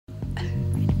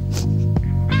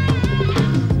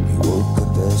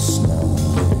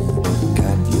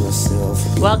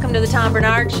Welcome to the Tom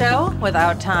Bernard Show.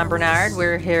 Without Tom Bernard,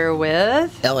 we're here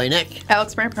with L.A. Nick,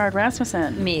 Alex Bernard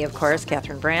Rasmussen, me, of course,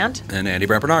 Catherine Brandt, and Andy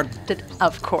Bernard.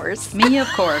 Of course, me, of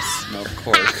course, of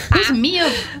course. Who's me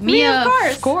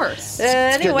of course?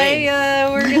 Anyway,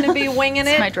 we're going to be winging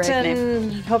it my drag and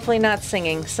name. Hopefully not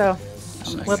singing. So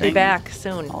we'll be back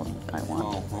soon. All I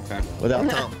want. Oh, okay. without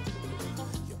Tom.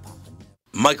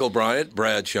 Michael Bryant,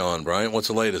 Bradshaw and Bryant, what's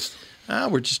the latest?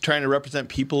 We're just trying to represent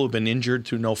people who've been injured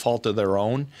through no fault of their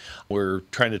own. We're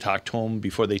trying to talk to them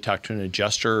before they talk to an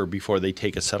adjuster or before they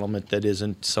take a settlement that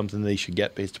isn't something they should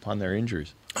get based upon their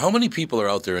injuries. How many people are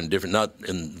out there in different, not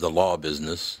in the law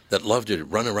business, that love to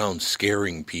run around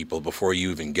scaring people before you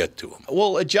even get to them?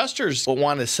 Well, adjusters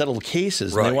want to settle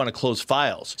cases and Right. they want to close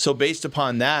files. So based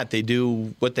upon that, they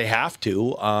do what they have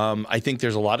to. I think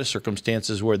there's a lot of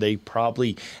circumstances where they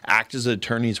probably act as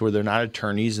attorneys where they're not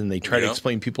attorneys and they try to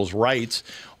explain people's rights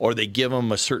or they give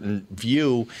them a certain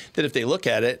view that if they look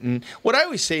at it. And what I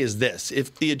always say is this,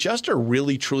 if the adjuster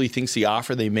really truly thinks the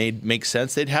offer they made makes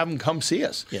sense, they'd have them come see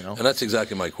us, you know. And that's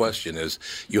exactly my question is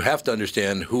you have to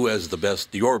understand who has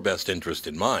your best interest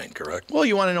in mind, correct? Well,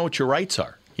 you want to know what your rights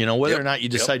are. You know, whether or not you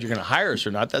decide you're going to hire us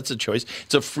or not, that's a choice.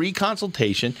 It's a free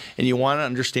consultation, and you want to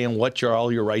understand what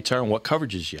all your rights are and what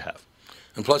coverages you have.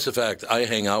 And plus the fact I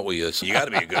hang out with you, so you got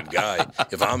to be a good guy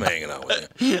if I'm hanging out with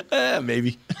you.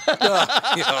 Maybe.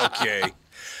 Okay.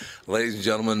 Ladies and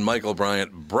gentlemen, Michael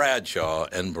Bryant, Bradshaw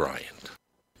and Bryant.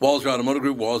 Walser Automotive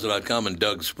Group, Walser.com, and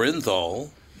Doug Sprinthal.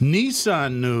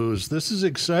 Nissan news. This is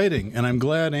exciting, and I'm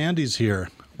glad Andy's here.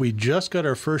 We just got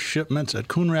our first shipments at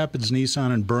Coon Rapids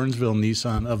Nissan and Burnsville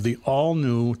Nissan of the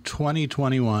all-new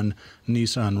 2021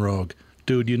 Nissan Rogue.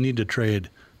 Dude, you need to trade.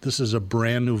 This is a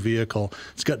brand-new vehicle.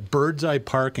 It's got bird's-eye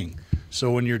parking.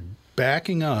 So when you're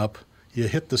backing up, you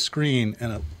hit the screen,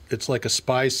 and it's like a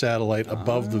spy satellite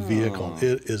above the vehicle.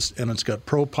 It is, and it's got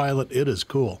ProPilot. It is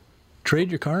cool. Trade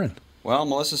your car in. Well,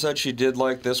 Melissa said she did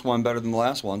like this one better than the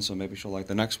last one, so maybe she'll like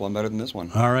the next one better than this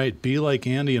one. All right, be like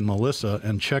Andy and Melissa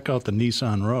and check out the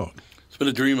Nissan Rogue. It's been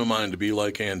a dream of mine to be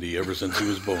like Andy ever since he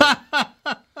was born.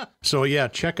 So, yeah,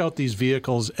 check out these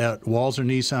vehicles at Walser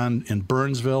Nissan in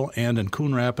Burnsville and in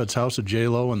Coon Rapids, House of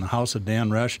J-Lo and the House of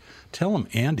Dan Resch. Tell them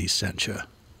Andy sent you.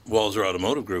 Walser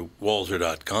Automotive Group,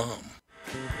 Walser.com.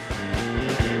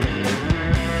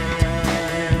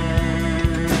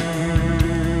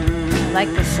 Like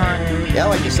the song. Yeah, I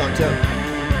like this song too.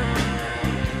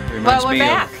 Reminds Well, we're me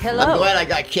back. of, Hello. I'm glad I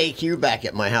got KQ back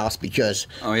at my house because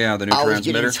oh yeah, the new I was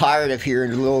transmitter. getting tired of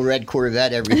hearing the little red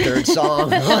Corvette every third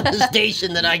song on the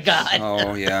station that I got.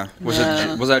 Oh yeah, was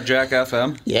that Jack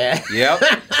FM? Yeah. Yep.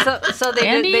 So they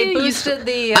Andy, they boosted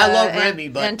the I love Remy,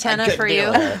 but antenna I couldn't for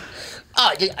deal you. with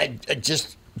it. I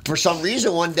just for some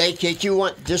reason one day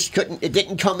KQ just couldn't. It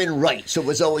didn't come in right, so it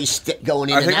was always going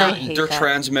in I and think out. hate their that.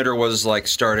 transmitter was like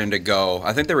starting to go.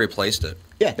 I think they replaced it.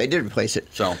 Yeah, they did replace it.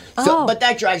 So But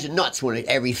that drives you nuts when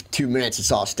every 2 minutes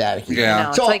it's all static. Yeah.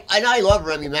 No, So, it's like- and I love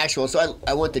Remy Maxwell, so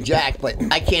I went to Jack, but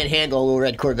I can't handle a little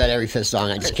red Corvette every fifth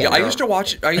song. I just can't. I do used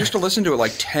it. to listen to it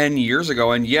like 10 years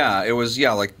ago, and yeah, it was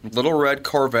like Little Red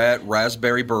Corvette,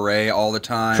 Raspberry Beret all the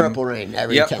time. Purple Rain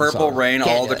every Yep, 10 Purple song. Rain Can't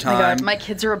all do the it. Oh my God, time. my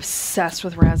kids are obsessed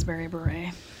with Raspberry Beret.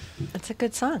 It's a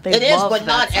good song. It is, love but that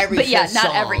not song. every But yeah, fifth not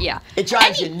song. every, yeah. It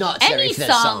drives you nuts every Any fifth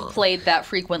song song. played that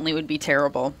frequently would be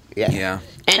terrible. Yeah.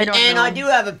 And I don't and know. I do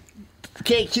have a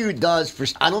KQ does for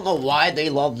I don't know why they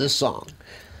love this song,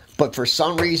 but for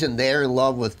some reason they're in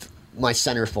love with my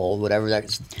centerfold, whatever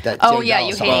that. Oh, Jay yeah, Dall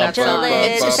you song. hate that song.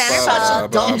 It's such a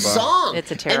dumb song. It's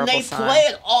a terrible And they song. play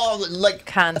it all like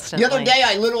Constantly. The other day,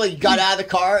 I literally got out of the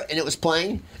car and it was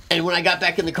playing. And when I got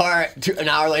back in the car an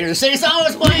hour later, the same song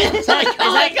was playing. It's like,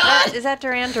 oh my God! Is that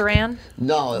Duran Duran?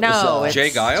 No, it No, was it's Jay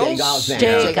Giles? Jay Giles, band.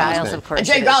 Jay Giles, band. of course And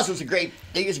Jay it Giles is. was a great.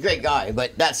 He was a great guy,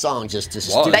 but that song just Was.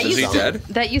 stupid Is he song. dead?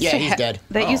 That used Yeah, to he's dead.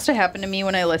 That used to happen to me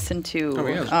when I listened to Oh,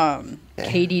 he is.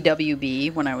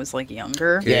 KDWB when I was like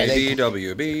younger. Yeah,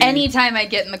 KDWB. Anytime I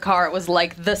get in the car, it was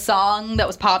like the song that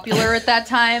was popular at that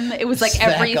time. It was like It's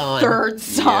every back on. third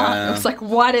song. Yeah. It was like,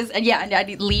 what is? And yeah, and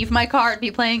I'd leave my car, it'd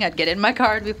be playing. I'd get in my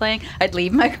car, it'd be playing. I'd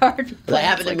leave my car, it'd be That playing.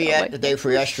 happened to It's me like, at the day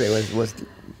for yesterday with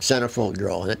Centerfold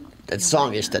Girl. And that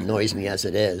song just annoys me as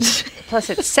it is. Plus,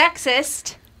 it's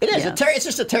sexist. It is. Yes. It's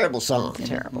just a terrible song.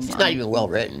 Terrible It's song. not even well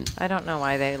written. I don't know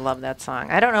why they love that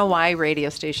song. I don't know why radio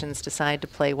stations decide to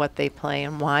play what they play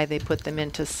and why they put them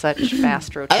into such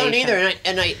fast rotation. I don't either.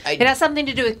 And I It has something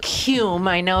to do with cume.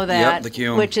 I know that. the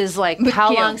cume. Which is like The how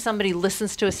cume. long somebody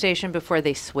listens to a station before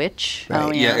they switch.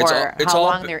 Oh, Yeah, Or it's how all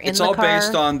long they're in it's the all car.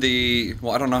 based on the.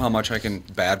 Well, I don't know how much I can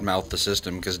badmouth the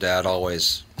system because Dad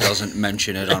always doesn't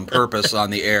mention it on purpose on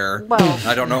the air. Well-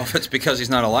 I don't know if it's because he's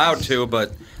not allowed to,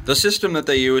 but the system that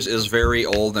they use is very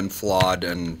old and flawed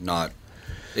and not.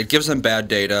 It gives them bad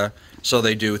data, so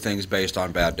they do things based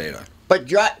on bad data. But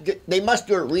they must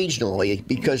do it regionally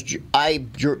because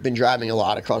I've been driving a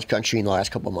lot across country in the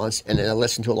last couple of months, and I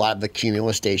listen to a lot of the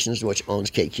Cumulus stations, which owns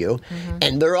KQ,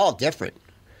 and they're all different.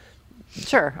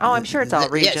 Sure. Oh, I'm sure it's all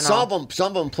regional. Yeah, some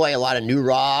of them play a lot of new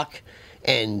rock,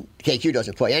 and KQ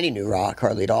doesn't play any new rock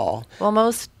hardly at all. Well,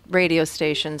 most radio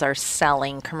stations are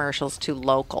selling commercials to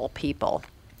local people.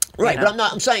 Right, you know?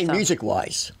 but I'm saying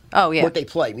music-wise. Oh, yeah. What they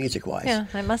play music-wise. Yeah,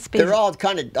 it must be. They're all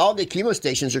all the Cumulus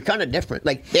stations are kind of different.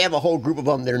 Like, they have a whole group of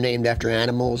them that are named after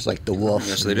animals, like the wolf.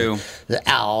 Yes, they do. The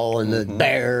owl and the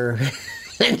bear.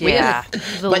 Yeah.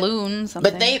 The loon,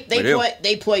 something. But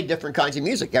they play different kinds of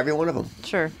music, every one of them.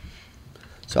 Sure.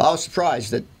 So I was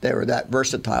surprised that they were that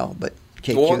versatile, but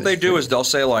KQ Well, what they do is they'll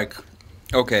say, like,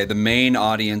 okay, the main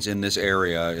audience in this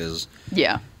area is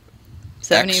Yeah.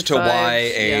 X to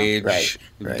Y 75, age,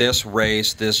 Right. this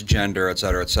race, this gender, et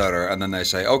cetera, and then they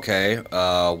say, okay,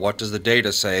 what does the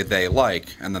data say they like,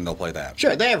 and then they'll play that.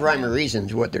 Sure, they have rhyme and reason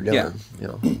to what they're doing. Yeah. You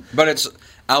know. But it's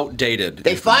outdated.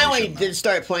 They finally information. did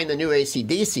start playing the new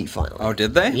AC/DC finally. Oh,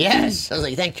 did they? Yes. I was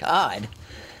like, thank God.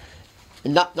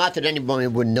 And not that anybody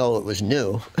would know it was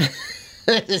new.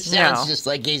 It sounds No. just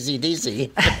like AC/DC,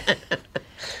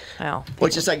 Well,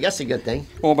 which is, I guess, a good thing.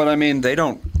 Well, but I mean, they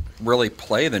don't really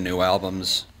play the new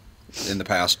albums in the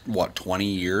past, 20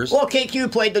 years? Well,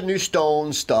 KQ played the new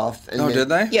Stone stuff. And Oh, then- did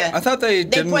they? Yeah. I thought they They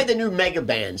didn't. play the new mega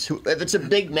bands. If it's a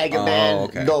big mega Oh, band,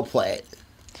 okay. they'll play it.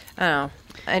 I don't know.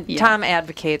 And Yeah. Tom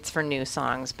advocates for new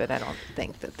songs, but I don't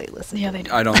think that they listen. Yeah, to they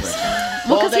do. I don't think so.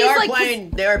 Well, 'cause they he's are like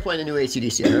playing. They are playing the new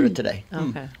AC/DC. I heard it today. it.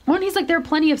 Okay. Well, and he's like, there are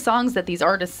plenty of songs that these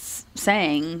artists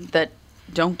sang that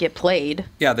don't get played.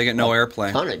 Yeah, they get no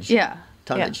airplay. Tonnage. Yeah.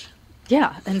 Tonnage.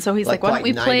 Yeah. And so he's Like, like, why don't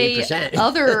we like play 90%.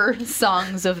 other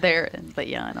songs of their. But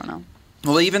yeah, I don't know.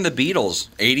 Well, even the Beatles,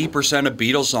 80% of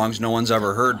Beatles songs no one's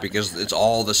ever heard because it's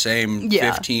all the same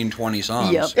Yeah. 15, 20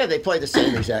 songs. Yep. Yeah, they play the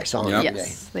same exact song Yep. every day.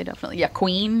 Yes, they definitely. Yeah,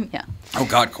 Queen. Yeah. Oh,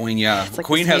 God, Queen, yeah. like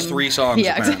Queen the has same- 3 songs,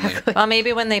 Yeah, apparently. exactly. Well,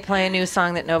 maybe when they play a new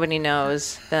song that nobody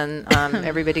knows, then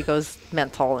everybody goes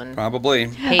mental and Probably.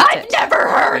 hates I've it. never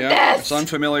heard Yeah, this. it's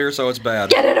unfamiliar, so it's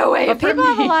bad. Get it away But from people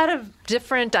have a me. lot of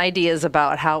different ideas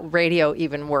about how radio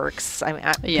even works. I mean,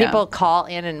 Yeah. people call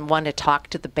in and want to talk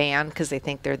to the band because they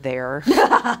think they're there.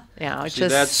 It's See, just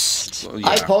that's... yeah.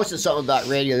 I posted something about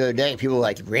radio the other day, and people were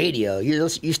like, "Radio? You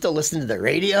still listen to the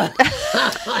radio?"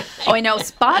 Oh, I know.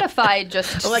 Spotify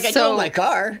just. I'm like, "I so go in my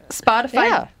car." Spotify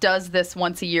Yeah. does this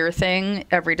once a year thing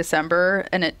every December,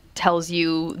 and it tells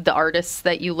you the artists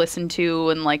that you listen to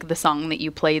and like the song that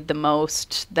you played the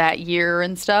most that year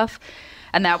and stuff.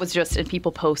 And that was just, and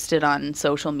people posted on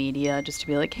social media just to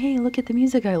be like, hey, look at the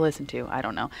music I listen to. I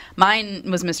don't know. Mine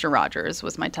was Mr. Rogers,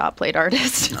 was my top played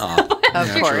artist. of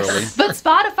course. But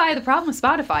Spotify, the problem with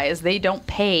Spotify is they don't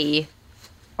pay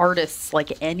artists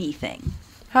like anything.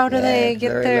 How do Yeah, they get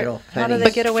very their? little How do pennies.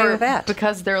 they get away with that?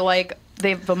 Because they're like,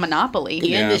 they have a monopoly. The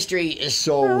Yeah. industry is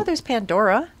so. Oh, there's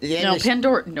Pandora. the No, industry-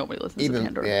 Pandora. Nobody listens to Even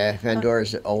Pandora. yeah,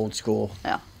 Pandora's old school.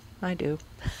 Yeah. I do.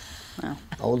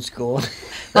 Old school.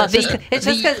 Well, it's just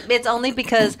because it's only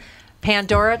because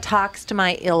Pandora talks to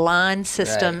my Elan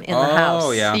system Right. in the house.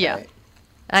 Oh, yeah. Yeah.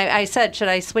 I said, should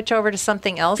I switch over to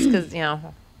something else? Because,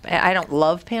 I don't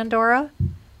love Pandora,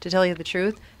 to tell you the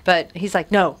truth. But he's like,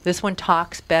 no, this one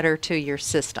talks better to your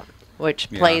system, which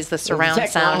Yeah. plays the surround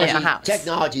sound in the house.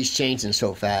 Technology's changing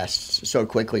so fast, so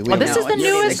quickly. Well, this know, is the it's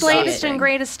newest, exciting. latest, and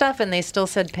greatest stuff, and they still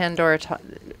said Pandora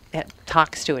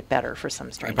talks to it better for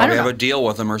some strange Probably reason. have a deal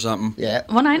with them or something. Yeah.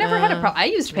 When I never had a problem, I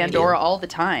used Pandora all the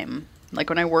time. Like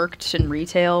when I worked in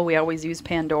retail, we always used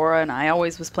Pandora, and I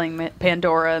always was playing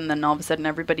Pandora, and then all of a sudden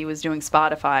everybody was doing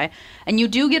Spotify. And you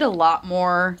do get a lot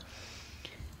more.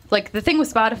 Like the thing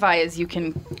with Spotify is you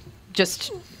can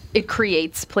just. It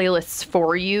creates playlists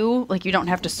for you. Like you don't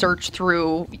have to search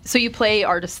through. So you play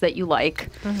artists that you like,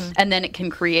 and then it can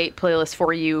create playlists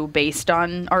for you based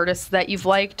on artists that you've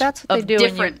liked. That's what they of do when you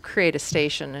different. create a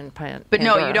station in Pandora. But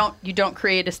no, you don't. You don't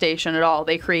create a station at all.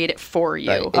 They create it for you.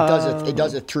 Right. It does it. It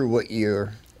does it through what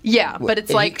you're. Yeah, but it's If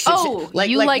you- like, since- oh, like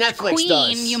you Netflix liked Queen,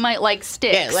 does. you might like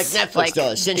Sticks. Yeah, like Netflix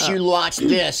does. Since you watched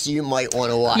this, you might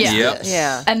want to watch Yeah. Yep. this.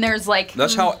 Yeah. And there's like,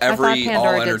 That's how every Pandora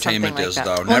all did entertainment something is, like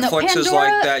though. that. Well, no, Netflix is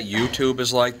Pandora- like that. YouTube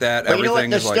is like that. But you know what? Everything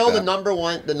There's is like still that.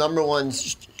 the number one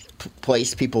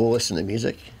place people listen to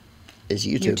music is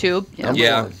YouTube. YouTube, yeah. Number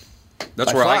Yeah. one.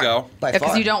 That's By where I far. go. By because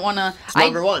far. you don't want to.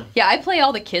 number one. Yeah, I play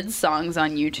all the kids' songs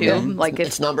on YouTube. Like if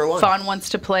It's number one. Fawn wants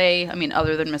to play, I mean,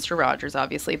 other than Mr. Rogers,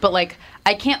 obviously, but like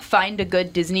I can't find a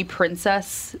good Disney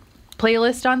princess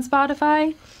playlist on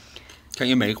Spotify. Can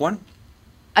you make one?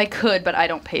 I could, but I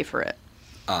don't pay for it.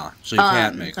 So you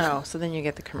can't make it. Oh, so then you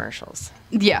get the commercials.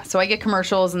 Yeah, so I get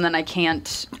commercials, and then I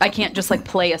can't just like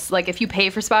play like if you pay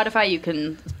for Spotify, you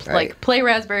can like play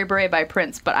Raspberry Beret by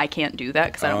Prince, but I can't do that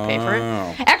because I don't pay for it.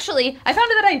 Actually, I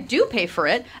found out that I do pay for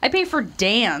it. I pay for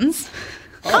Dan's.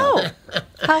 Oh,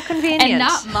 how convenient. And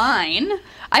not mine.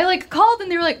 I like called and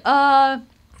they were like,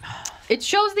 it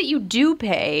shows that you do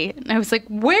pay. And I was like,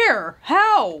 where?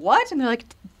 How? What? And they're like,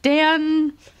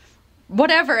 Dan,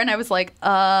 whatever. And I was like,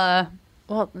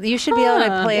 Well, you should be able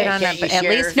to play it on at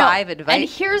least 5 devices. And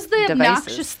here's the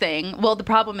obnoxious thing. Well, the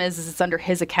problem is it's under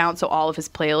his account, so all of his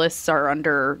playlists are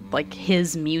under like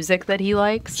his music that he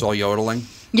likes. It's all yodeling.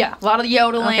 Yeah, a lot of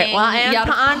yodeling. Okay, well, and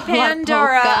on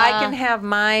Pandora, I can have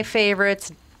my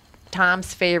favorites,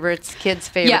 Tom's favorites, kids'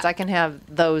 favorites. Yeah. I can have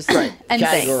those and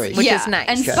categories, which is nice.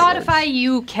 And Spotify,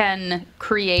 you can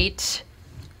create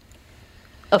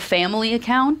a family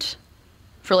account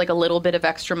for like a little bit of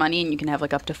extra money, and you can have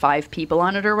like up to 5 people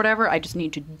on it or whatever. I just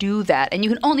need to do that, and you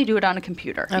can only do it on a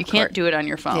computer. You can't do it on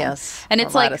your phone. Yes, and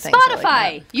it's like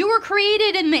Spotify. You were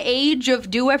created in the age of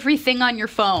do everything on your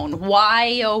phone.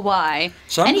 Why oh why?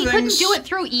 And he couldn't do it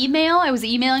through email. I was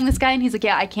emailing this guy, and he's like,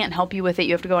 "Yeah, I can't help you with it.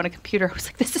 You have to go on a computer." I was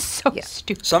like, "This is so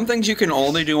stupid." Some things you can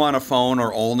only do on a phone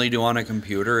or only do on a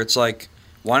computer. It's like,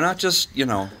 why not just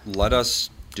let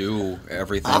us do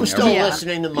everything. I'm still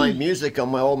listening to my music on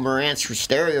my old Marantz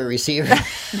stereo receiver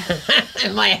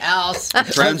in my house.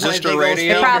 Transistor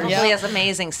radio. It probably has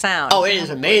amazing sound. Oh, it is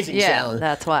amazing sound.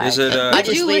 That's why. Is it? I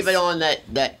just leave it on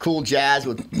that cool jazz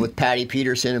with Patty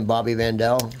Peterson and Bobby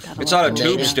Vandell. It's not a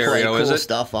tube stereo, is it?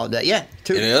 Stuff all day. Yeah,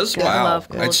 tube. It is. Wow,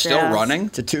 it's still running.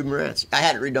 It's a tube Marantz. I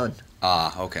had it redone.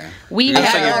 Okay. I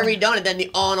had it all redone, and then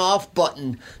the on-off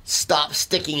button stopped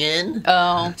sticking in.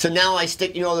 Oh. So now I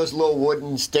stick, those little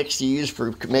wooden sticks you use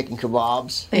for making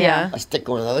kebabs? Yeah. I stick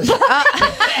one of those.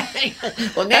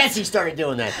 Well, Nancy started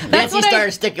doing that. Nancy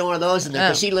started sticking one of those in there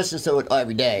because she listens to it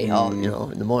every day, in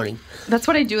the morning. That's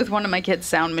what I do with one of my kids'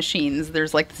 sound machines.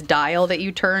 There's like this dial that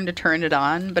you turn to turn it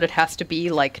on, but it has to be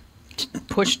like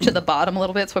pushed to the bottom a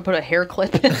little bit, so I put a hair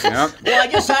clip in. Well, I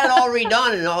just had it all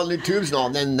redone and all new tubes and all,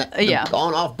 and then the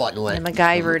on-off button went. I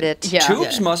MacGyvered it. Yeah.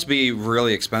 Tubes must be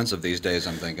really expensive these days,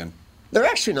 I'm thinking. They're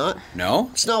actually not.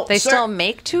 No? They still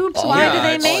make tubes? Why do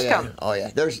they make them? Oh, yeah.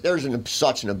 There's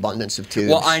such an abundance of tubes.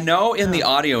 Well, I know in the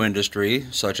audio industry,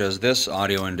 such as this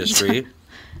audio industry,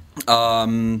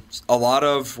 not a lot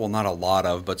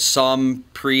of, but some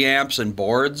preamps and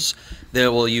boards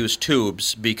that will use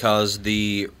tubes because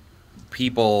the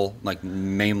people, like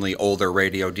mainly older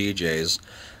radio DJs,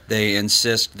 they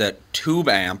insist that tube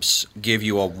amps give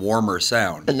you a warmer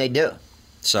sound. And they do.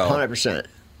 So 100%.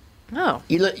 Oh.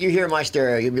 You hear my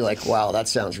stereo, you'd be like, wow, that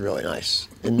sounds really nice.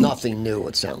 And nothing new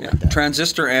would sound like that.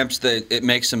 Transistor amps, it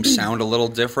makes them sound a little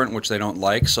different, which they don't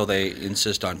like, so they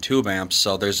insist on tube amps.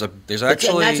 So there's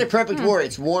actually... And that's a perfect word.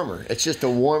 It's warmer. It's just a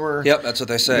warmer... Yep, that's what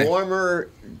they say. Warmer,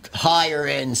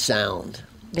 higher-end sound.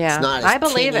 Yeah, it's not I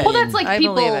believe it. Well, that's like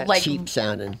people like cheap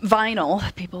sounding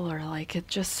vinyl. People are like, it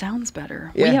just sounds better.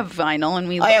 Yeah. We have vinyl,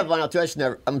 and I have vinyl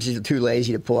too. I'm just too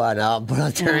lazy to pull out an album, put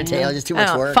on turntable. It's just too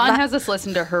much work. Fawn has us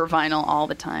listen to her vinyl all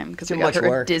the time because we got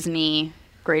her Disney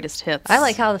greatest hits. I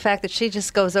like how the fact that she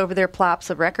just goes over there, plops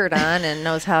a record on, and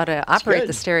knows how to operate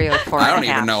the stereo for I don't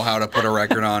even know how to put a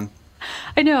record on.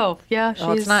 I know, yeah.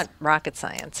 Well, it's not rocket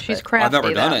science. She's crafty, I've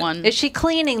never done that it. one. Is she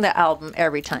cleaning the album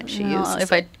every time she uses it?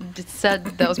 If I said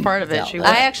that was part of it, she would.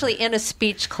 I actually, in a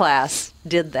speech class,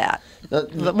 did that.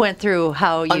 Went through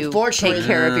how you take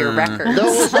care of your records.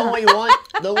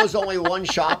 There was only one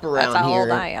shop around That's how here. old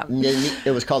I am.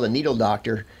 It was called the Needle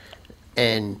Doctor,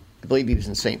 and I believe he was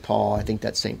in St. Paul. I think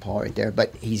that's St. Paul right there.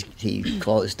 But he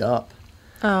closed up.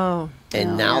 Oh.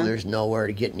 And now there's nowhere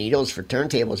to get needles for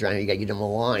turntables around here. You got to get them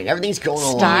online. Everything's going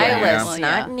online. Stylus,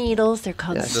 not needles. They're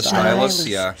called the stylus.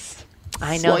 Yeah.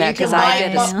 I know that because I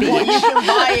did a speech.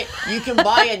 Well, you can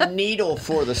buy a needle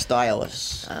for the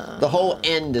stylus. The whole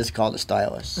end is called a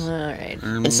stylus. All right.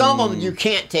 And some of them you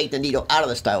can't take the needle out of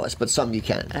the stylus, but some you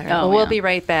can. All right. Well, we'll be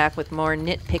right back with more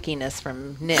nitpickiness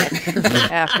from Nick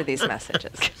after these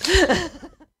messages.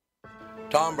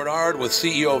 Tom Bernard with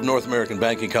CEO of North American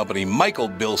Banking Company, Michael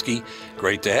Bilski.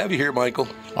 Great to have you here, Michael.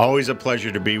 Always a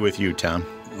pleasure to be with you, Tom.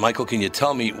 Michael, can you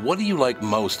tell me, what do you like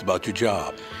most about your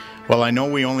job? Well, I know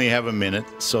we only have a minute,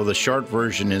 so the short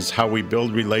version is how we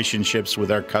build relationships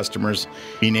with our customers,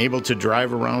 being able to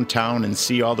drive around town and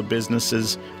see all the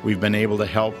businesses we've been able to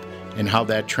help, and how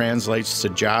that translates to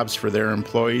jobs for their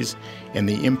employees and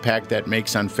the impact that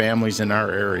makes on families in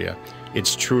our area.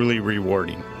 It's truly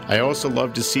rewarding. I also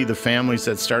love to see the families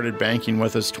that started banking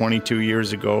with us 22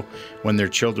 years ago when their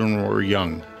children were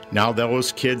young. Now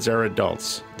those kids are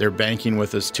adults. They're banking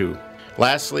with us too.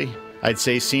 Lastly, I'd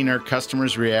say seeing our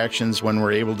customers' reactions when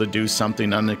we're able to do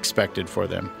something unexpected for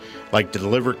them, like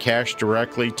deliver cash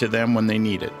directly to them when they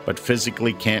need it, but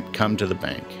physically can't come to the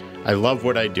bank. I love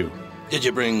what I do. Did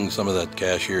you bring some of that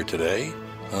cash here today?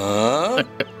 Huh?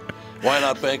 Why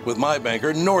not bank with my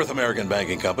banker, North American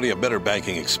Banking Company, a better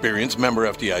banking experience, member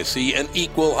FDIC, and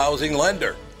equal housing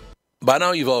lender? By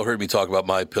now, you've all heard me talk about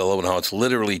MyPillow and how it's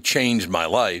literally changed my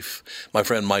life. My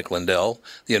friend Mike Lindell,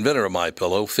 the inventor of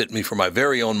MyPillow, fit me for my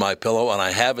very own MyPillow, and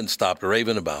I haven't stopped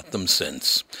raving about them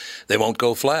since. They won't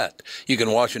go flat. You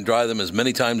can wash and dry them as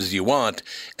many times as you want,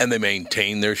 and they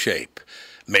maintain their shape.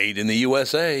 Made in the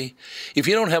USA. If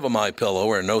you don't have a MyPillow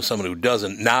or know someone who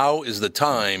doesn't, now is the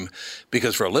time,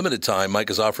 because for a limited time, Mike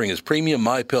is offering his premium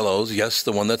MyPillows, yes,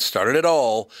 the one that started it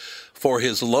all, for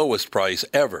his lowest price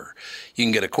ever. You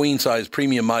can get a queen-size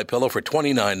premium MyPillow for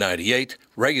 $29.98,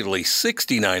 regularly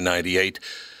 $69.98.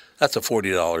 That's a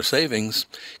 $40 savings.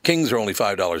 Kings are only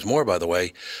 $5 more, by the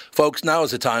way. Folks, now is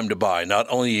the time to buy. Not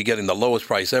only are you getting the lowest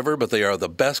price ever, but they are the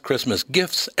best Christmas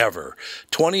gifts ever.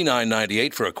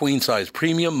 $29.98 for a queen-size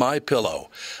premium MyPillow.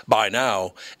 Buy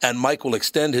now, and Mike will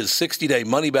extend his 60-day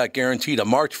money-back guarantee to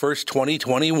March 1st,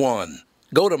 2021.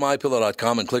 Go to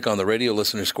MyPillow.com and click on the radio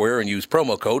listener square and use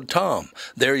promo code TOM.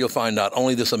 There you'll find not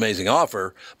only this amazing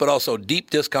offer, but also deep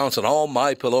discounts on all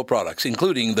MyPillow products,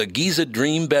 including the Giza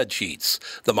Dream bed sheets,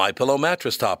 the MyPillow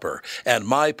mattress topper, and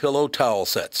MyPillow towel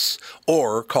sets.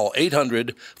 Or call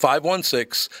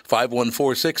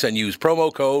 800-516-5146 and use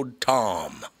promo code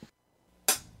TOM.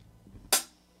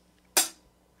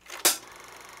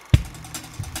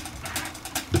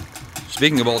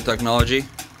 Speaking of old technology,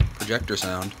 projector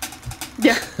sound.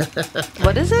 Yeah.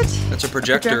 What is it? That's a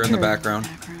projector in the background.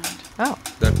 Oh.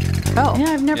 Yeah,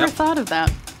 I've never thought of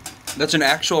that. That's an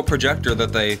actual projector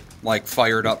that they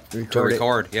fired up to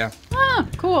record. Yeah. Ah,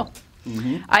 cool.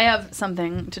 Mm-hmm. I have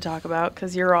something to talk about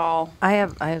because you're all. I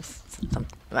have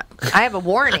a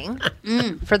warning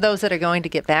for those that are going to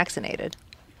get vaccinated.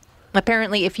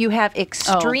 Apparently, if you have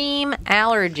extreme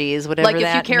allergies, whatever that means,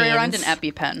 like if you carry around an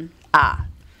EpiPen,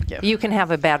 you can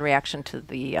have a bad reaction to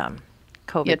the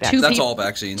COVID vaccine. That's all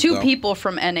vaccines. Two people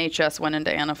from NHS went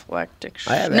into anaphylactic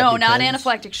shock. No, not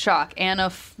anaphylactic shock.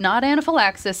 Not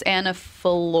anaphylaxis,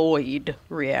 anaphylloid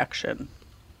reaction.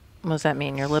 What does that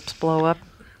mean? Your lips blow up?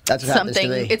 That's what happens to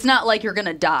me. It's not like you're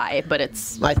gonna die, but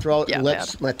it's my throat,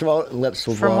 lips. Bad. My throat and lips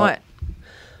will blow From what? Up.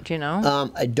 Do you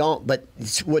know? I don't. But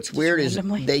what's weird is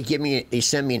they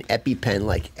send me an EpiPen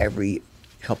like every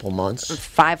couple months.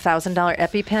 $5,000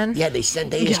 EpiPen? Yeah, they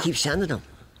just keep sending them.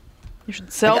 You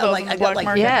should sell those on the black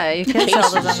market. Yeah, you can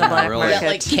sell those on the black market. I got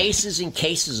like cases and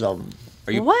cases of them.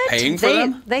 Are you paying for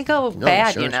them? They go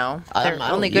bad, you know. They're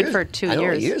only good for 2 years. I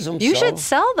don't use them, you should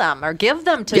sell them or give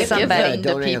them to somebody. Give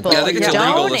them to people. Yeah, I think it's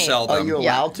illegal to sell them. Are you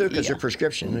allowed to? Because they're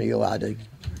prescription. Are you allowed to?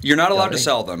 You're not allowed to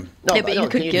sell them. No, but you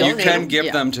could give You can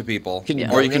give them to people,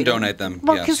 or you can donate them.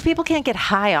 Well, because people can't get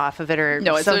high off of it,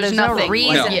 so there's no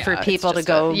reason for people to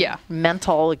go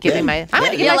mental. Giving I'm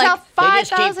going to give myself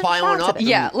 5,000 piling up.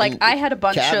 Yeah, like I had a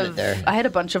bunch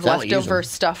of leftover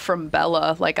stuff from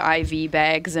Bella, like IV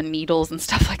bags and needles and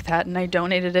stuff like that, and I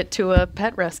donated it to a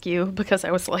pet rescue because I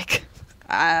was like,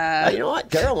 you know what?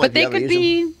 But they could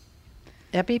be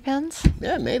EpiPens.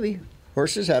 Yeah, maybe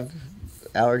horses have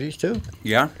allergies too.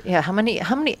 Yeah. Yeah. How many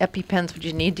EpiPens would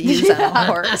you need to use on a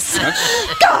horse? I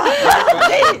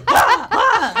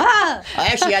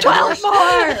actually had 12 more.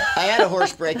 I had a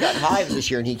horse break out hives this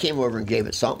year, and he came over and gave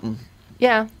it something.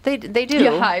 Yeah, they do.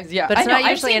 Yeah, hives. Yeah, but it's not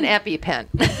usually an EpiPen.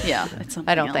 Yeah, it's something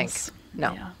I don't else. think.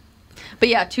 No. Yeah. But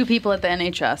yeah, 2 people at the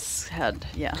NHS had,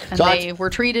 and they were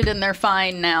treated and they're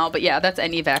fine now. But yeah, that's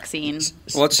any vaccine.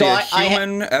 Let's see. A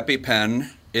human EpiPen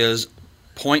is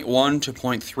 0.1 to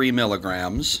 0.3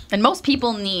 milligrams. And most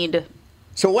people need.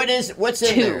 So what's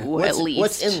in there? At least.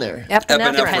 What's in there?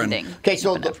 Epinephrine. Okay,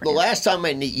 so the last time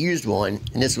I used one,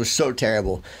 and this was so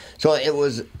terrible. So it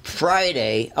was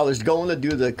Friday. I was going to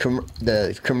do the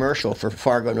commercial for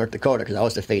Fargo, North Dakota, because I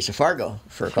was the face of Fargo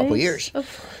for a couple of years.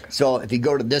 So if you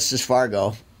go to This Is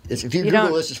Fargo, if you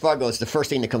Google This Is Fargo, it's the first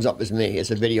thing that comes up is me.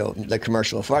 It's a video, the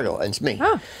commercial of Fargo, and it's me.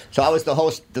 Oh. So I was the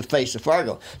host, the face of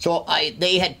Fargo. So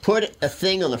they had put a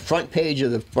thing on the front page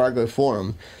of the Fargo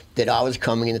Forum that I was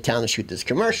coming into town to shoot this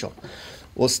commercial.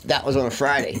 Well, that was on a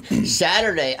Friday.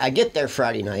 Saturday, I get there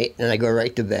Friday night, and I go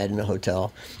right to bed in the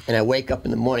hotel, and I wake up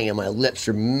in the morning, and my lips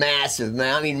are massive,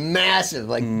 man. I mean, massive.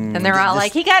 Like, and they're all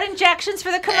like, he got injections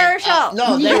for the commercial.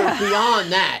 No, they were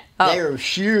beyond that. Oh. They were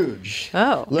huge.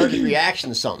 Oh. Allergic reaction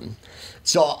to something.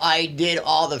 So I did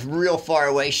all the real far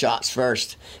away shots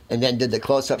first, and then did the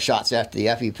close up shots after the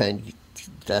EpiPen.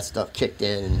 That stuff kicked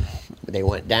in and they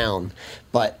went down.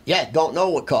 But yeah, don't know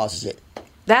what causes it.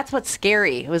 That's what's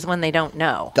scary, was when they don't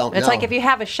know. Don't it's know. like if you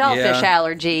have a shellfish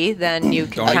allergy, then you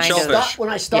can Don't eat kind of... shellfish. When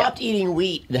I stopped eating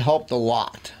wheat, it helped a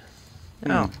lot.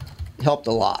 Oh. It helped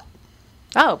a lot.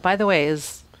 Oh, by the way,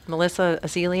 is Melissa a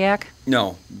celiac?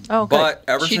 No. Oh, good. But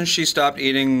ever since she stopped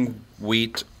eating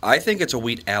wheat, I think it's a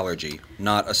wheat allergy,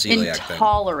 not a celiac thing.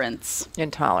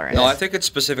 Intolerance. No, I think it's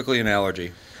specifically an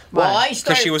allergy. Well, I Because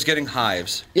started... she was getting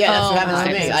hives. Yeah, that's Oh, what happens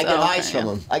to me. hives. I get Oh, hives okay, from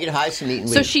yeah. them. I get hives from eating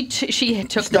wheat. So she took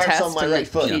the Starts test on my and right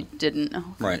foot. she didn't know.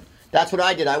 Right. That's what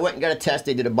I did. I went and got a test.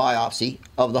 They did a biopsy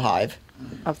of the hive.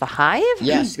 Of the hive?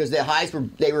 Yes, because the hives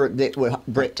would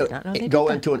break, not know they go did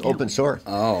that. into an open sore.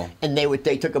 Oh. And they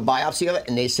took a biopsy of it,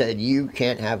 and they said, you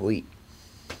can't have wheat.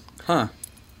 Huh.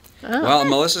 Well,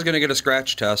 Melissa's going to get a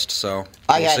scratch test, so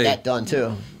I we'll had see. that done,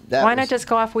 too. That Why was- not just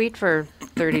go off wheat for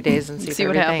 30 days and see, See if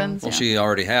what everything- happens? Well, Yeah. she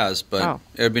already has, but Oh.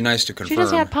 it would be nice to confirm. She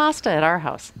just had pasta at our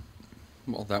house.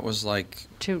 Well, that was like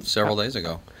Two- several days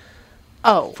ago.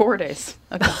 Oh. 4 days.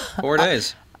 Okay. 4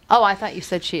 days. Oh, I thought you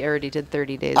said she already did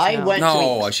 30 days. I No. went-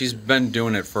 No, she's been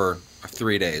doing it for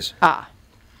 3 days. Ah.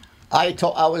 I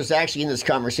was actually in this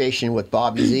conversation with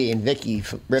Bobby Z and Vicky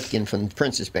Rifkin from the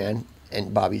Princess Band,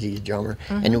 and Bobby Z's drummer,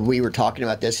 and we were talking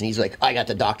about this, and he's like, I got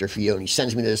the doctor for you, and he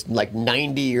sends me this like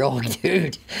 90-year-old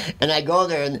dude, and I go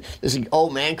there, and this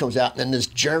old man comes out, and then this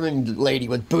German lady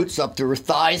with boots up to her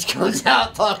thighs comes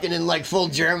out talking in like full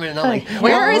German, and I'm like,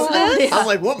 Where is "What?" this? I'm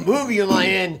like, what movie am I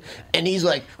in? And he's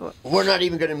like, we're not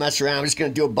even going to mess around, I'm just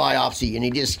going to do a biopsy, and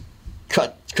he just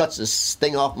cuts this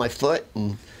thing off my foot,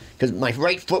 and because my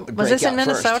right foot would Was break this in out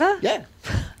first. Minnesota? Yeah.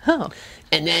 Oh.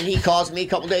 And then he calls me a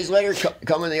couple days later,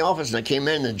 come in the office, and I came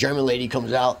in, and the German lady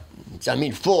comes out. I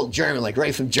mean, full German, like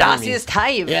right from Germany. Das ist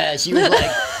Hive. Yeah, she was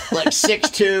like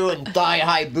 6'2" and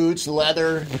thigh-high boots,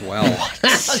 leather. Well,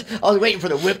 I was waiting for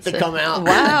the whip to come out.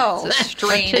 Wow. It's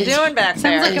strange. What you doing back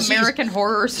there? Sounds like And she's- American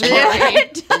Horror Story.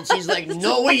 And she's like,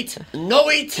 no wheat, no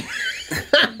wheat.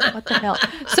 What the hell?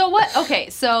 So what? Okay,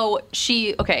 so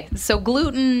so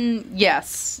gluten.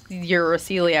 Yes, you're a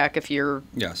celiac if you're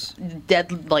yes.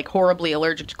 dead, like horribly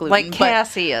allergic to gluten. Like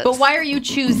Cassie is. But why are you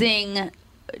choosing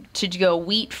to go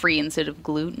wheat free instead of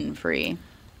gluten free?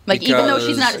 Like even though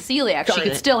she's not a celiac, she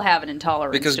could still have an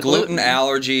intolerance. Because to gluten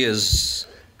allergy is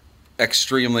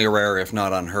extremely rare, if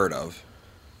not unheard of.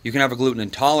 You can have a gluten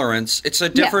intolerance. It's a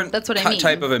different that's what I mean.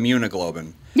 type of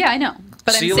immunoglobin. Yeah, I know.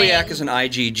 But Celiac I'm saying, is an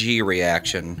IgG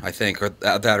reaction, I think, or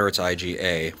that or it's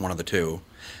IgA, one of the two.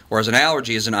 Whereas an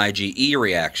allergy is an IgE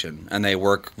reaction, and they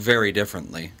work very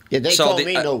differently. Yeah, they told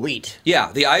me no wheat.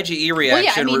 Yeah, the IgE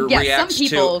reaction some reacts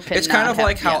people to. It's kind cannot of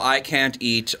like have- how I can't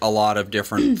eat a lot of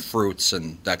different fruits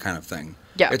and that kind of thing.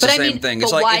 Yeah, it's but the I same mean, thing. but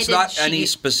It's like why it's did not she- any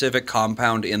specific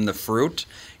compound in the fruit.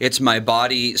 It's my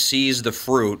body sees the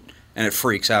fruit and it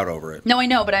freaks out over it. No, I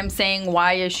know, but I'm saying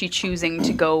why is she choosing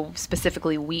to go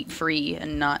specifically wheat free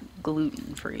and not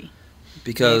gluten free?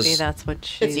 Because Maybe that's what It's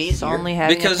she's easier. only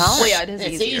having Because- a tolerance. Well, yeah, it is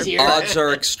It's easier. easier. odds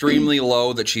are extremely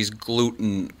low that she's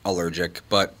gluten allergic,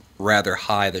 but rather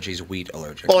high that she's wheat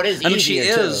allergic. Oh, it is I mean, she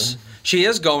easier, is. too. She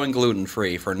is going gluten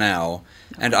free for now,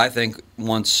 and I think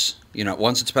once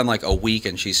it's been like a week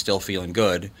and she's still feeling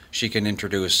good, she can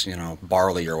introduce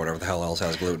barley or whatever the hell else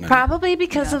has gluten in it. Probably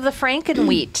because of the Franken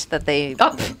wheat that they.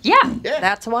 Oh, yeah, Yeah,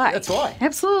 That's why. That's why.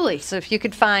 absolutely. So if you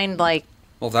could find like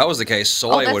Well, if that was the case,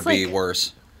 soy that's would be like-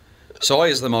 worse. Soy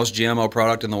is the most GMO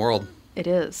product in the world. It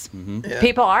is.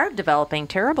 people are developing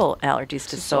terrible allergies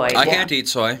to soy. I can't eat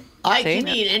soy. I See? can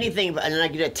eat anything, and then I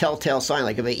get a telltale sign.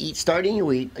 Like if I start eating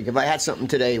wheat, like if I had something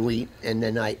today, wheat, and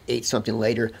then I ate something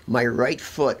later, my right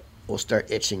foot will start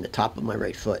itching, the top of my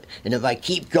right foot. And if I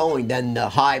keep going, then the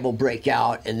hive will break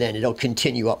out, and then it'll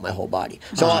continue up my whole body.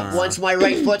 So once my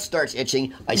right foot starts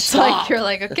itching, I It's stop. like you're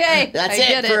like, okay, That's I it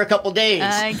get for a couple days.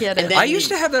 I get And it. then I used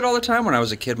to have that all the time when I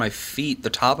was a kid. My feet, the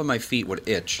top of my feet would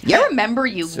itch. Yeah. I remember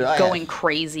you So I going have-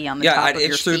 crazy on the Yeah, top I'd of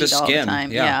your itch through the feet all skin, the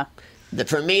time. yeah.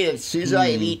 For me, as soon as I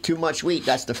eat too much wheat,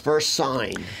 that's the first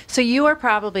sign. So you are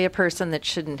probably a person that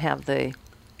shouldn't have the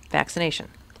vaccination.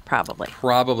 Probably.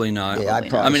 Probably not. Yeah, I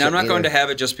probably I mean, I'm not shouldn't going to either. have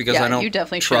it just because Yeah, I don't you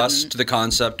definitely trust shouldn't. the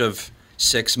concept of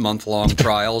 6-month-long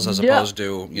trials as No. opposed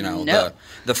to, No.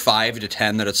 the 5 to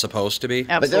 10 that it's supposed to be.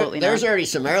 But Absolutely there's not. already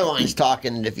some airlines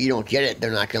talking. If you don't get it,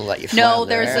 they're not going to let you fly. No, on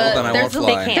their there's airline. then I a there's won't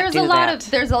a fly. They there's can't a do lot that.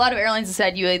 of there's a lot of airlines that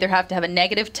said you either have to have a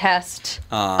negative test,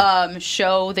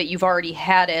 show that you've already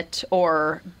had it,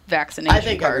 or vaccination I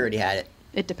think I've card. already had it.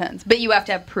 It depends, but you have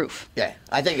to have proof. Yeah,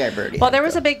 I think I've already. Well, had there it,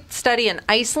 was a though. big study in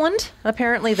Iceland.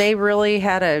 Apparently, they really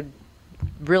had a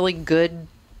really good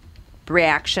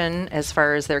reaction as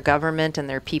far as their government and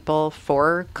their people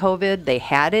for COVID. They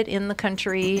had it in the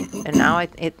country, and now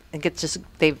it gets just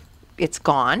it's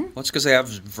gone. Well, it's because they have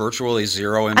virtually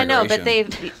zero immigration. I know, but they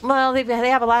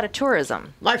have a lot of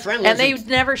tourism. My friend and lives they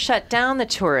never shut down the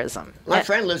tourism. My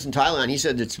friend lives in Thailand. He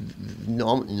said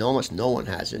almost no one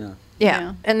has it.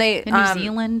 Yeah. And they in New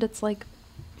Zealand, it's like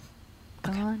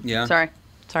gone. Yeah. Sorry,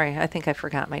 I think I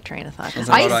forgot my train of thought.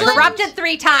 Iceland interrupted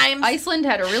 3 times. Iceland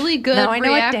had a really good No, I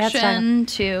know what Dad's reaction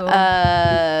to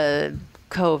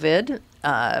COVID.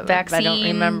 vaccine. I don't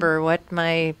remember what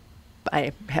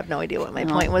I have no idea what my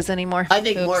point was anymore. I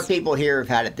think more people here have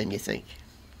had it than you think.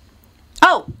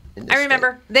 Oh, in this I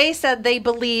remember. They said they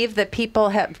believe that people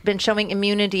have been showing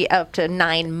immunity up to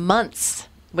 9 months,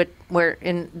 where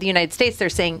in the United States they're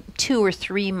saying 2 or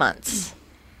 3 months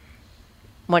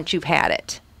once you've had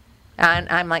it. And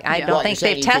I'm like, I don't think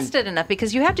they've tested enough,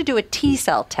 because you have to do a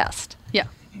T-cell test. Yeah.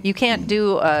 You can't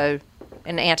do an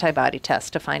antibody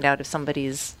test to find out if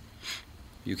somebody's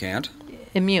You can't?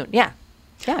 immune. Yeah.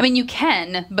 I mean, you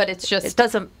can, but it's just It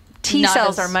doesn't.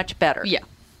 T-cells are much better. Yeah.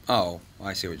 Oh,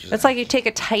 I see what you're saying. It's like you take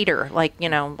a titer, like you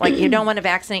don't want to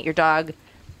vaccinate your dog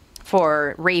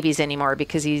for rabies anymore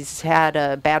because he's had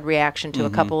a bad reaction to a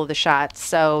couple of the shots.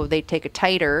 So they take a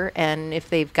titer, and if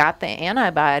they've got the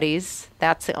antibodies,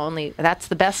 that's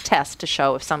the best test to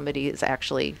show if somebody is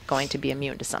actually going to be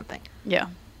immune to something. Yeah.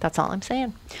 That's all I'm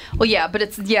saying. Well, yeah,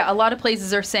 but a lot of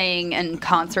places are saying, and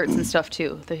concerts and stuff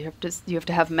too, that you have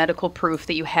to have medical proof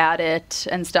that you had it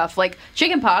and stuff. Like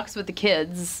chickenpox with the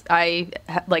kids,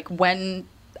 when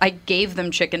I gave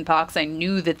them chickenpox, I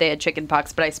knew that they had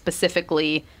chickenpox, but I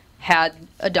specifically had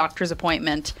a doctor's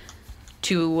appointment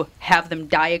to have them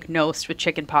diagnosed with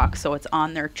chickenpox, so it's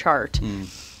on their chart.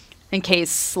 In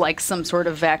case like some sort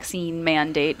of vaccine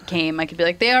mandate came, I could be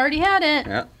like, they already had it.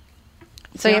 Yeah.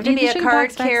 So you have to be a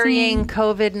chickenpox card-carrying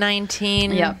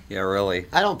COVID-19. Yeah. Yeah, really.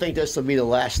 I don't think this will be the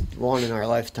last one in our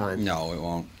lifetime. No, it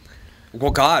won't.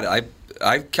 Well, God,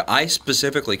 I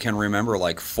specifically can remember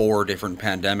like 4 different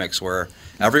pandemics where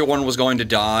everyone was going to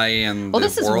die and Well, the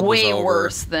this is world was way over.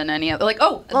 worse than any other. Like,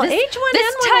 oh, Well, this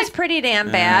H1N1 was pretty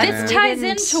damn bad. This We ties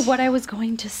didn't into what I was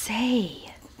going to say.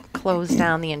 close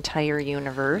down the entire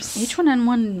universe.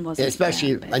 H1N1 was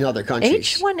Especially that bad. in other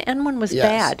countries. H1N1 was Yes.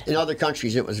 bad. In other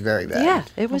countries, it was very bad. Yeah,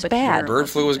 it was but bad. here- Bird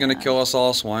flu was going to kill us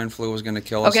all. Swine flu was going to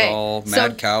kill us Okay, all. so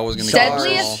Mad cow was going to kill us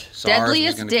all. SARS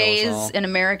Deadliest was gonna kill us days all. in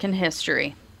American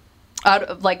history. Out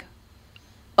of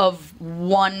of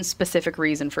one specific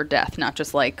reason for death, not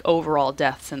just like overall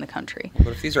deaths in the country. But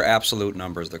if these are absolute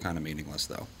numbers, they're kind of meaningless,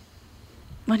 though.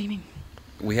 What do you mean?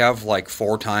 We have like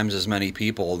 4 times as many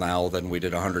people now than we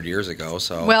did 100 years ago.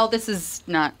 So Well, this is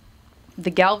not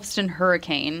the Galveston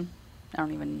hurricane. I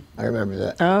remember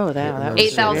that. Oh, that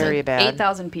was very bad.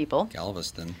 8,000 people.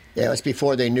 Galveston. Yeah, it was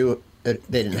before they knew that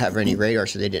they didn't have any radar,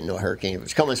 so they didn't know a hurricane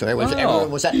was coming. So everyone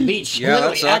was at the beach. Yeah,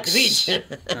 that literally at the sucks. beach.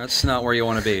 That's not where you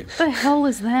want to be. What the hell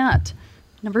is that?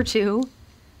 Number 2.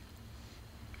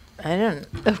 I don't.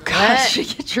 Oh gosh,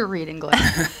 get your reading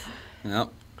glasses. Yep.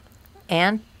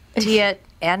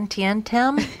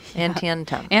 Antietam?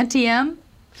 Anti-M?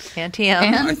 I've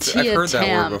heard that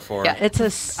word before. Yeah, It's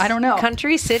a I don't know.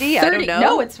 country, city? I don't know.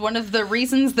 No, it's one of the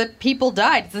reasons that people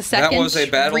died. It's the second That was a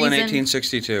battle in reason.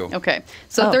 1862. Okay,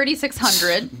 so Oh.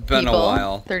 3,600 Been a people.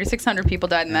 while. 3,600 people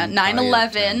died in that. And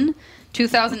 9/11,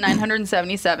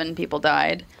 2,977 people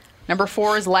died. Number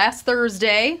 4 is last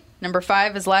Thursday. Number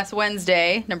 5 is last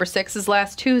Wednesday. Number 6 is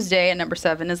last Tuesday. And number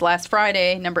 7 is last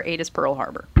Friday. Number 8 is Pearl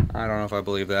Harbor. I don't know if I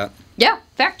believe that. Yeah,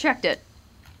 fact checked it.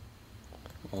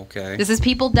 Okay. This is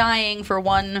people dying for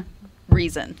one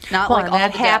reason, not Well, like on all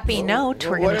that the happy deaths. note,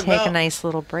 we're What going to take a about- nice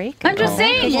little break. I'm just Oh,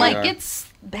 saying, yeah. like, it's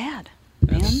bad,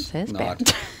 man. It's It is not.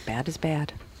 bad. Bad is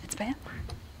bad. It's bad.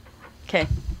 Okay,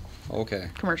 Okay.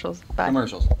 commercials. Bye.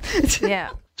 Commercials.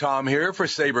 Yeah. Tom here for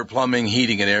Sabre Plumbing,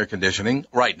 Heating, and Air Conditioning.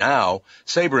 Right now,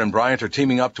 Sabre and Bryant are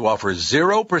teaming up to offer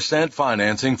 0%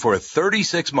 financing for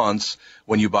 36 months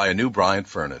when you buy a new Bryant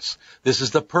furnace. This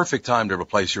is the perfect time to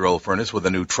replace your old furnace with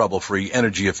a new trouble-free,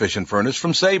 energy-efficient furnace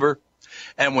from Sabre.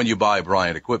 And when you buy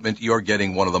Bryant equipment, you're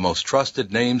getting one of the most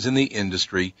trusted names in the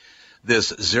industry.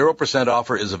 This 0%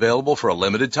 offer is available for a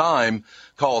limited time.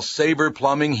 Call Sabre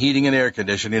Plumbing, Heating, and Air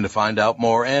Conditioning to find out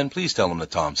more, and please tell them that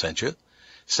Tom sent you.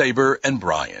 Sabre and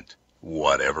Bryant,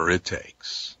 whatever it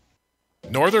takes.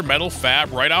 Northern Metal Fab,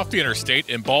 right off the interstate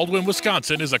in Baldwin,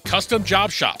 Wisconsin, is a custom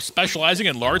job shop specializing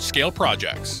in large-scale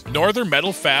projects. Northern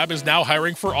Metal Fab is now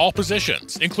hiring for all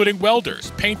positions, including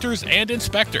welders, painters, and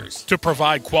inspectors, to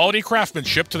provide quality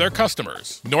craftsmanship to their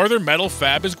customers. Northern Metal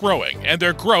Fab is growing, and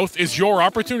their growth is your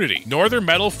opportunity. Northern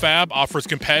Metal Fab offers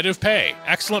competitive pay,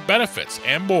 excellent benefits,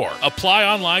 and more. Apply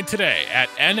online today at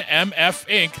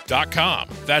nmfinc.com.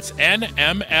 That's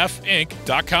nmfinc.com.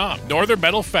 Northern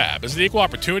Metal Fab is the equal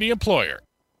opportunity employer.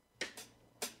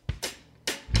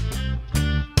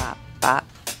 Bop.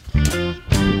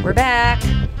 We're back.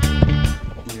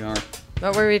 We are.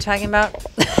 What were we talking about?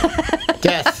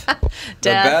 Death. The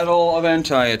Battle of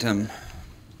Antietam.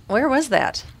 Where was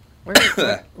that?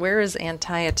 Where is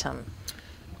Antietam?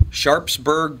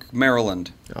 Sharpsburg, Maryland.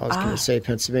 I was going to say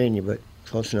Pennsylvania, but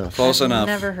close enough. Close enough.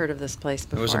 Never heard of this place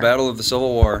before. It was a battle of the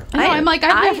Civil War. I'm like,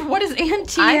 I've never, what is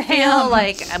Antietam? I feel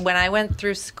like when I went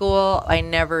through school, I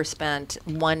never spent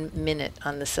 1 minute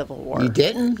on the Civil War. You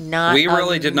didn't? Not We a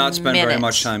really did not spend very minute.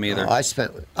 much time either. I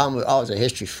was a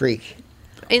history freak.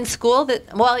 In school,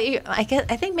 I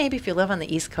think maybe if you live on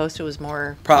the East Coast, it was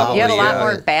more. Probably, you had a lot yeah.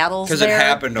 more battles Because there. it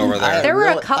happened over there. There were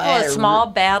a I couple had of a small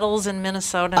battles in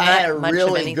Minnesota. I had not a much of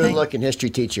really anything. good-looking history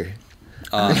teacher.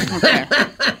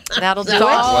 That'll do it.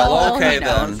 Well, okay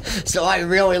then. So I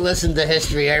really listened to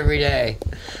history every day.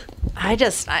 I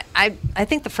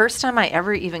think the first time I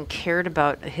ever even cared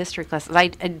about a history class, I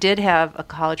did have a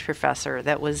college professor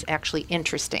that was actually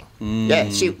interesting. Yeah, my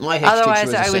history Otherwise,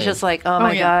 teacher I was was just like, oh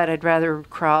my God, I'd rather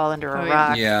crawl under a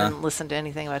rock than listen to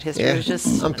anything about history. Yeah. It was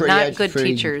just I'm pretty not good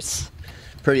teachers.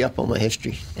 Pretty up on my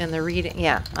history. In the reading,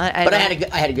 yeah. But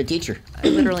I had a good teacher. I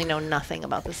literally know nothing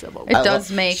about the Civil War. It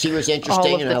does make she was all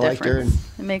interesting, of and the I liked her.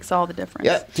 difference. It makes all the difference.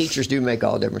 Yeah, teachers do make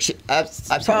all the difference.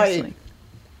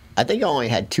 I think I only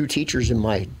had 2 teachers in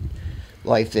my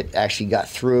life that actually got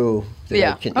through.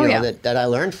 That I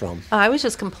learned from. I was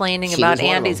just complaining She about was one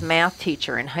of Andy's them. math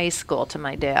teacher in high school to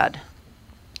my dad.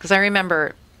 Because I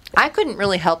remember I couldn't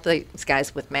really help these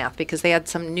guys with math because they had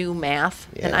some new math.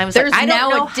 Yeah. And I was There's like, I don't now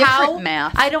know a different how,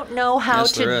 math. I don't know how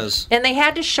Yes, to. there is. And they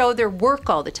had to show their work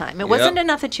all the time. It wasn't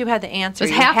enough that you had the answer.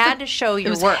 You had to show your It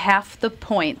was work. half the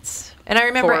points. And I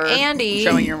remember for Andy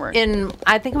showing your work. in,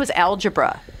 I think it was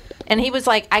algebra. And he was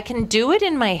like, I can do it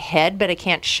in my head, but I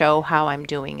can't show how I'm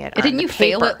doing it. Didn't you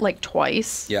fail paper. it like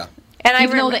twice? Yeah. And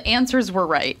Even though the answers were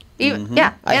right.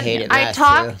 Yeah. I And hated I math,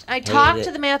 talked too. I Hated talked it.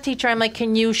 to the math teacher. I'm like,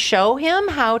 can you show him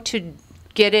how to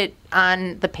get it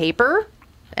on the paper?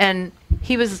 And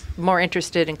he was more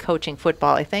interested in coaching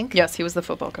football, I think. Yes, he was the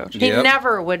football coach. He Yep.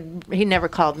 he never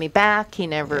called me back. He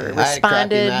never I had a crappy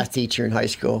responded. math teacher in high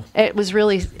school. It was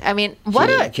really, I mean, She what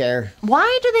didn't care.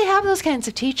 why do they have those kinds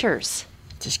of teachers?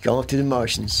 Just going through the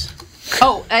motions.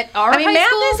 Oh, at our I mean, high math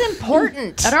school, is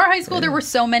important. At our high school, there were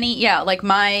so many. Yeah, like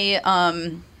my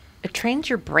It trains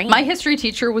your brain. my history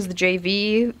teacher was the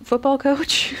JV football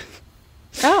coach.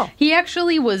 Oh. He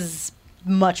actually was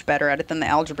much better at it than the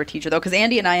algebra teacher, though, because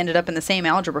Andy and I ended up in the same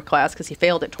algebra class because he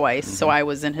failed it twice, so I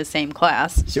was in his same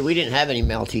class. So we didn't have any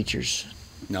male teachers.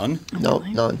 None? No,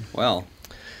 none. Well,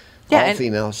 Yeah, All and-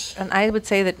 females. And I would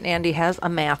say that Andy has a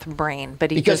math brain, but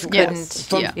he Because just Yes.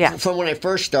 couldn't. Yeah. From when I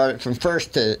first started, from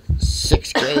 1st to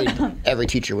 6th grade, every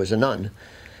teacher was a nun.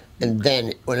 And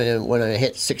then when I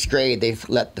hit 6th grade, they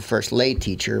let the first lay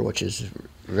teacher, which is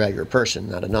a regular person,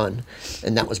 not a nun.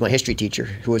 And that was my history teacher,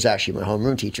 who was actually my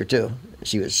homeroom teacher, too.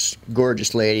 She was a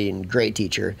gorgeous lady and great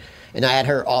teacher. And I had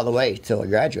her all the way till I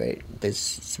graduated.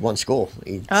 This one school.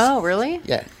 Oh, really?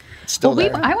 Yeah. It's still Well,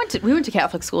 there. we went to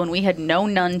Catholic school and we had no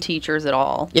nun teachers at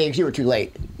all. Yeah, because you were too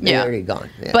late. They Yeah. were already gone.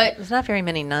 Yeah. But There's not very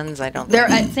many nuns, I don't there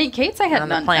think. at St. Kate's, I had On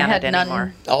the none. I planet had none.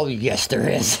 anymore. Oh, yes, there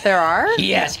is. There are?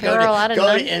 Yes, There are a lot of go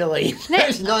nuns. to Italy.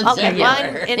 There's nuns Okay, everywhere.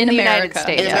 one in In the United America.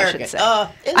 States, In I America. should say.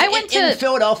 I went in to-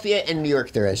 Philadelphia and New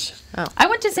York. There is. I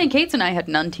went to St. Kate's and I had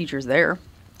nun teachers there.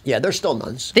 Yeah, there's still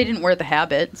nuns. They didn't wear the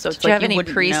habit, so it's Did you like have any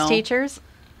wouldn't priest know. teachers?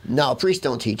 No, priests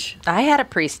don't teach. I had a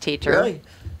priest teacher. Really?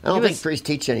 I don't He think was- priests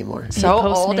teach anymore. So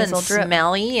old and Postnasal drip.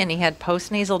 smelly, and he had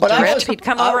postnasal But I drip. was- He'd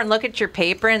come over and look at your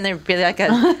paper, and there'd be like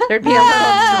there'd be a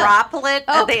little droplet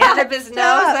at the end of his nose.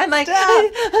 I'm like,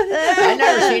 I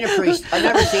never seen a priest.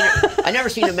 I never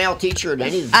seen a male teacher in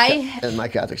any of my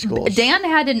Catholic schools. Dan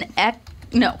had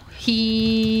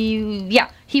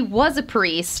he was a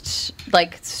priest,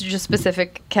 like just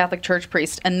specific Catholic Church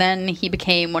priest, and then he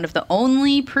became one of the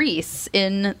only priests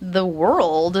in the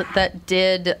world that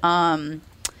did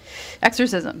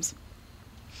exorcisms.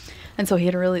 And so he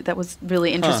had that was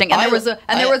really interesting. And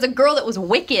there was a girl that was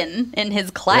Wiccan in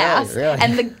his class. Really?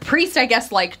 And the priest, I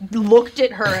guess, like looked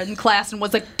at her in class and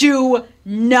was like, "Do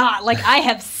not, like, I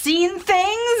have seen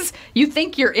things. You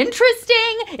think you're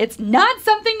interesting? It's not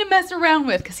something to mess around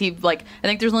with." Because he, like, I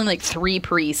think there's only like 3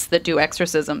 priests that do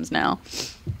exorcisms now.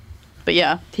 But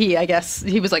yeah, I guess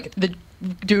he was like, the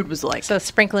dude was like, So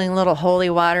sprinkling a little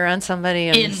holy water on somebody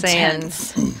and intense.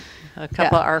 saying a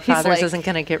couple of Our He's Fathers like- isn't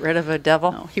going to get rid of a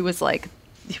devil. No, he was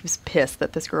pissed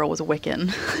that this girl was a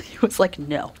Wiccan. He was like,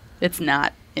 "No, it's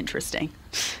not interesting."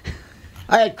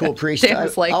 I had cool priests. Dave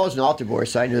was like- I was an altar boy,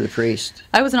 so I knew the priest.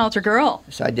 I was an altar girl.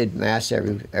 So I did mass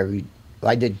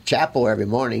I did chapel every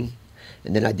morning,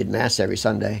 and then I did mass every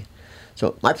Sunday.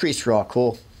 So my priests were all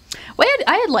cool. Well,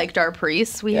 I had liked our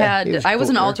priests. Yeah, he was I was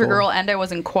cool, an very altar cool. girl and I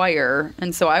was in choir,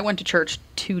 and so I went to church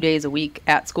 2 days a week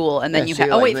at school, and then Yeah, you so had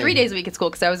you're like 3 me. days a week at school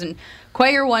because I was in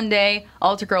choir one day,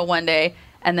 altar girl one day,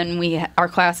 and then our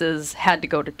classes had to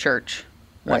go to church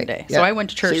one Right, day. yeah. So I went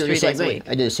to church So you were 3 the same days a thing. week.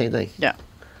 I did the same thing. Yeah,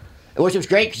 Which was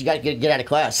great because you got to get out of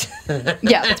class.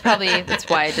 yeah, that's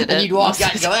why I did it. And you'd walk most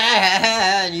out of and the go,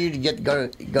 and you'd get to go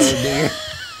do your...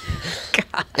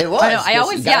 It was. I know. I 'cause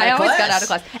always, you I always got out of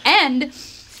class. And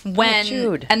when,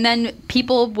 Jude. and then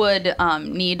people would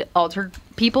need altar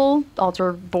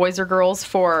boys or girls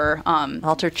for,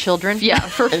 Altar children. yeah,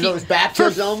 for And those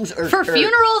baptisms or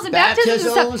funerals and baptisms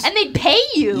and baptisms. stuff, and they'd pay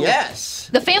you. Yes.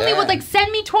 The family Yeah. would like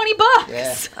send me $20.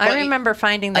 Yeah. I But remember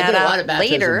finding I that did a lot of out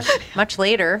later, baptisms. much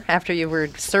later, after you were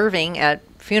serving at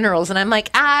funerals, and I'm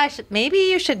like, maybe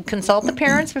you should consult the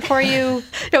parents before you.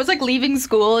 It was like leaving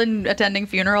school and attending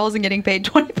funerals and getting paid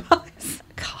 $20.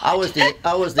 I was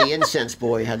the incense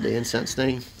boy. Had the incense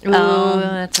thing. Oh,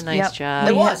 that's a nice yep. job.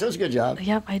 It was a good job.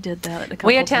 Yep, I did that a couple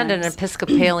We attend an times.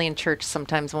 Episcopalian church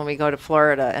sometimes when we go to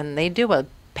Florida, and they do a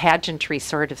pageantry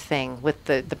sort of thing with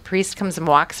the priest comes and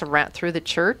walks around through the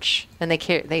church, and they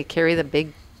carry the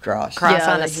big Cross. cross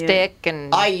Yeah, on a they do. stick,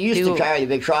 and I used to carry the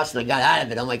big cross, and I got out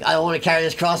of it. I'm like, I don't want to carry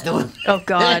this cross no more. Oh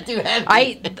God! Too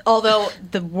heavy. Although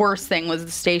the worst thing was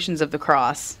the Stations of the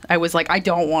Cross. I was like, I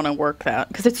don't want to work that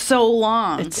because it's so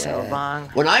long. It's so long.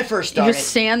 When I first You started, just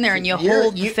stand there and you you're-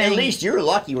 hold the thing. At least you were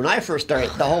lucky. When I first started,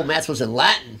 the whole mass was in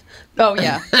Latin, Oh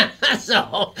yeah,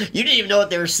 so you didn't even know what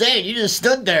they were saying. You just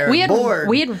stood there we had bored.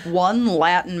 one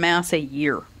Latin mass a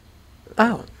year.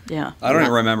 Oh, Yeah. I don't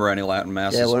even remember any Latin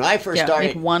masses. Yeah, when I first Yeah,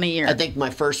 started, like one a year. I think my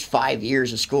first 5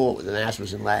 years of school, the mass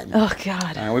was in Latin. Oh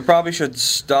God. We probably should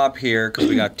stop here because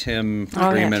we got Tim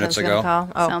 3 minutes Tim's gonna ago. call.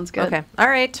 Oh, Sounds good. Okay. All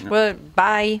right. Well,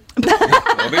 bye.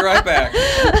 We'll be right back.